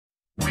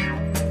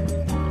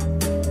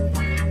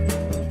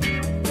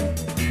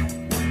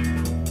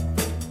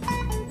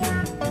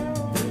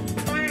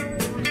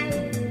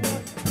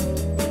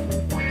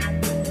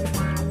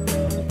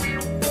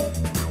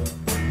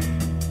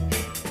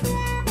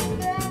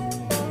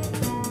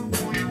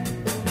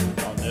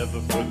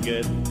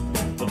forget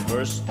the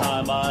first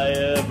time I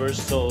ever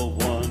saw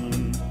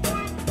one.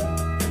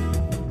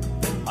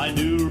 I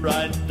knew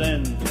right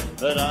then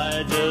that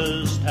I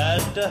just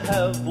had to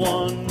have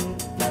one.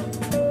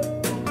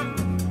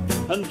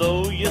 And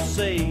though you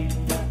say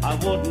I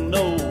wouldn't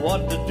know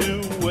what to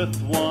do with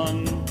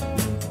one,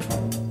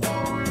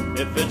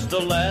 if it's the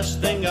last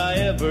thing I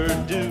ever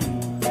do,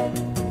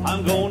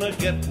 I'm gonna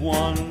get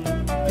one.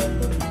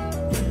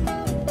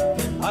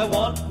 I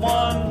want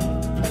one,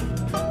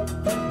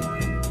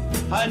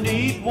 I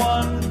need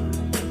one,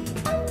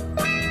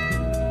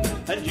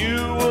 and you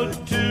would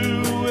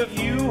too if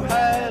you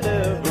had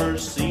ever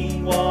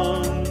seen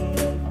one.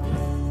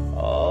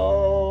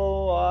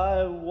 Oh,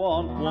 I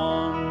want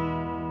one.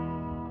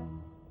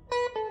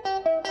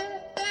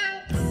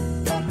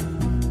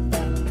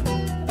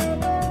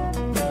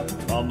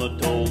 Mama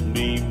told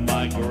me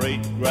my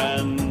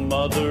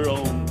great-grandmother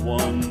owned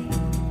one.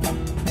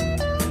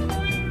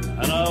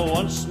 And I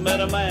once met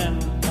a man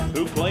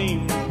who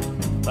claimed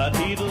that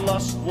he'd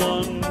lost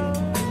one.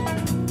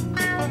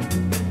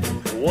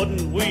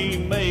 Wouldn't we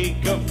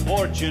make a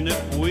fortune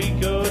if we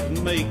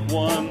could make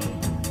one?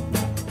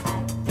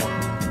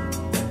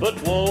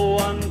 But woe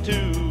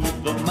unto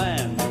the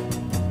man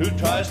who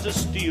tries to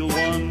steal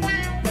one.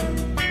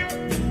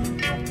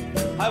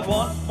 I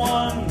want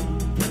one,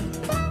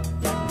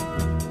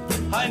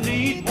 I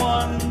need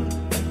one,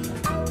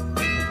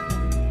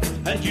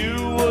 and you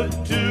would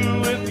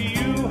too if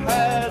you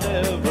had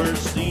ever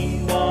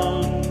seen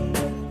one.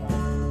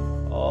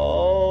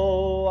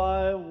 Oh,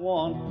 I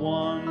want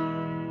one.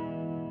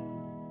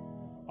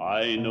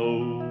 I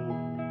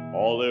know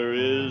all there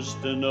is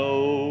to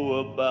know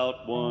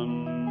about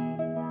one,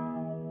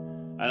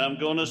 and I'm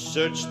gonna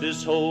search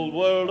this whole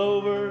world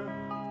over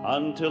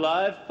until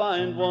I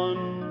find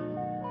one.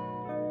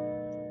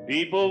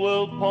 People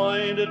will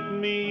point at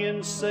me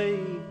and say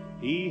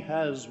he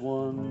has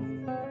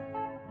one.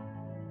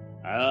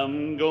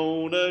 I'm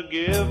gonna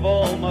give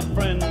all my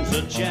friends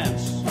a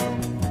chance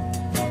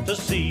to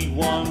see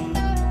one.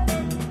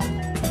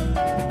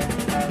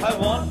 I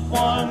want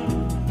one,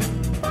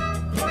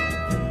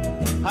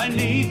 I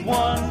need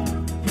one,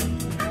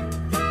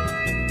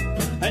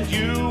 and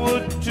you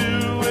would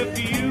too if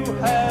you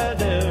had